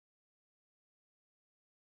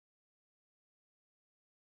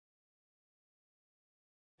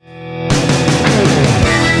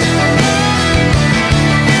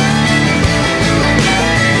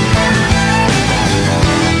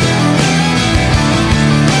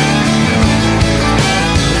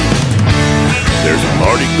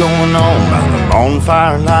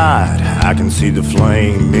Bonfire night, I can see the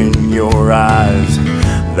flame in your eyes.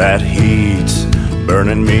 That heat's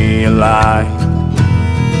burning me alive.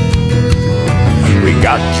 We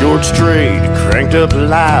got George Strait cranked up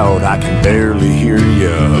loud. I can barely hear you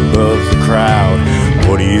above the crowd.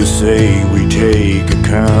 What do you say we take a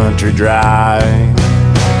country drive?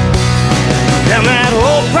 Down that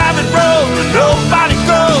old private road where nobody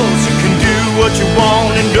goes. You can do what you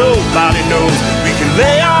want and nobody knows. We can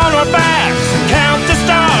lay on our backs and count the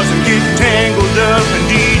stars and get tangled up in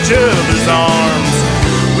each other's arms.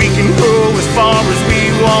 We can go as far as we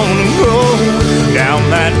want to go down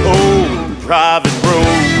that old private road.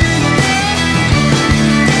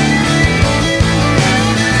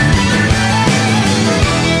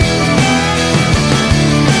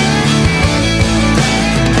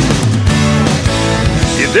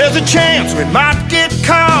 Yeah, there's a chance we might get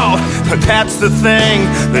caught, but that's the thing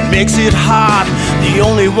that makes it hot. The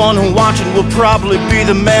only one watching will probably be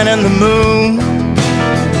the man in the moon.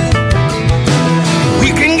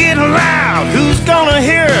 We can get loud, who's gonna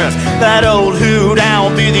hear us? That old hoot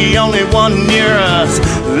owl be the only one near us.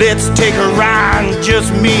 Let's take a ride,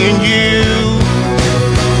 just me and you.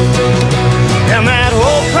 Down that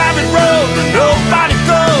old private road where nobody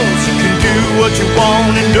goes. You can do what you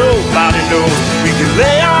want and nobody knows. We can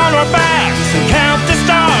lay on our backs and count the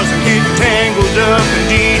stars and get tangled up in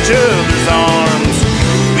each other's arms.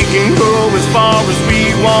 We can go as far as we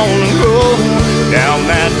want to go down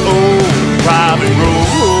that old private road.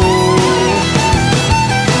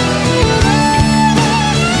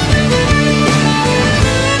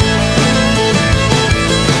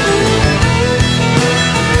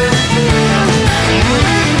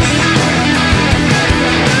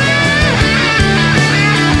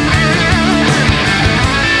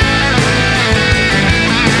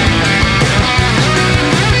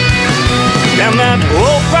 Down that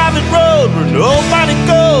old private road where nobody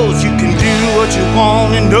goes. You can do what you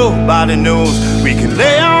want and nobody knows. We can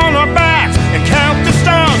lay on our backs and count the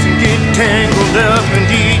stars and get tangled up in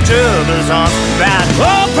each other's arms. That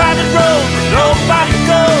old private road where nobody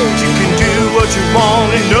goes. You can do what you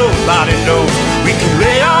want and nobody knows. We can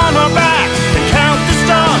lay on our backs and count the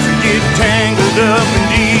stars and get tangled up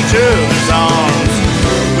in each other's arms.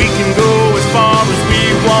 We can go as far as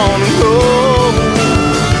we want to go.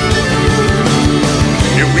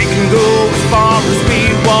 We can go as far as we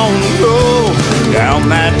want to go down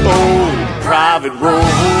that old private road.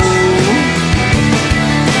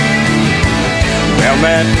 Down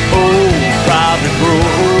that old private road.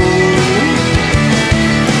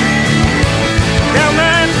 Down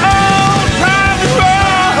that old private road.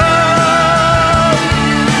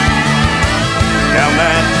 Down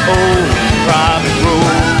that old private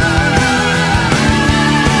road.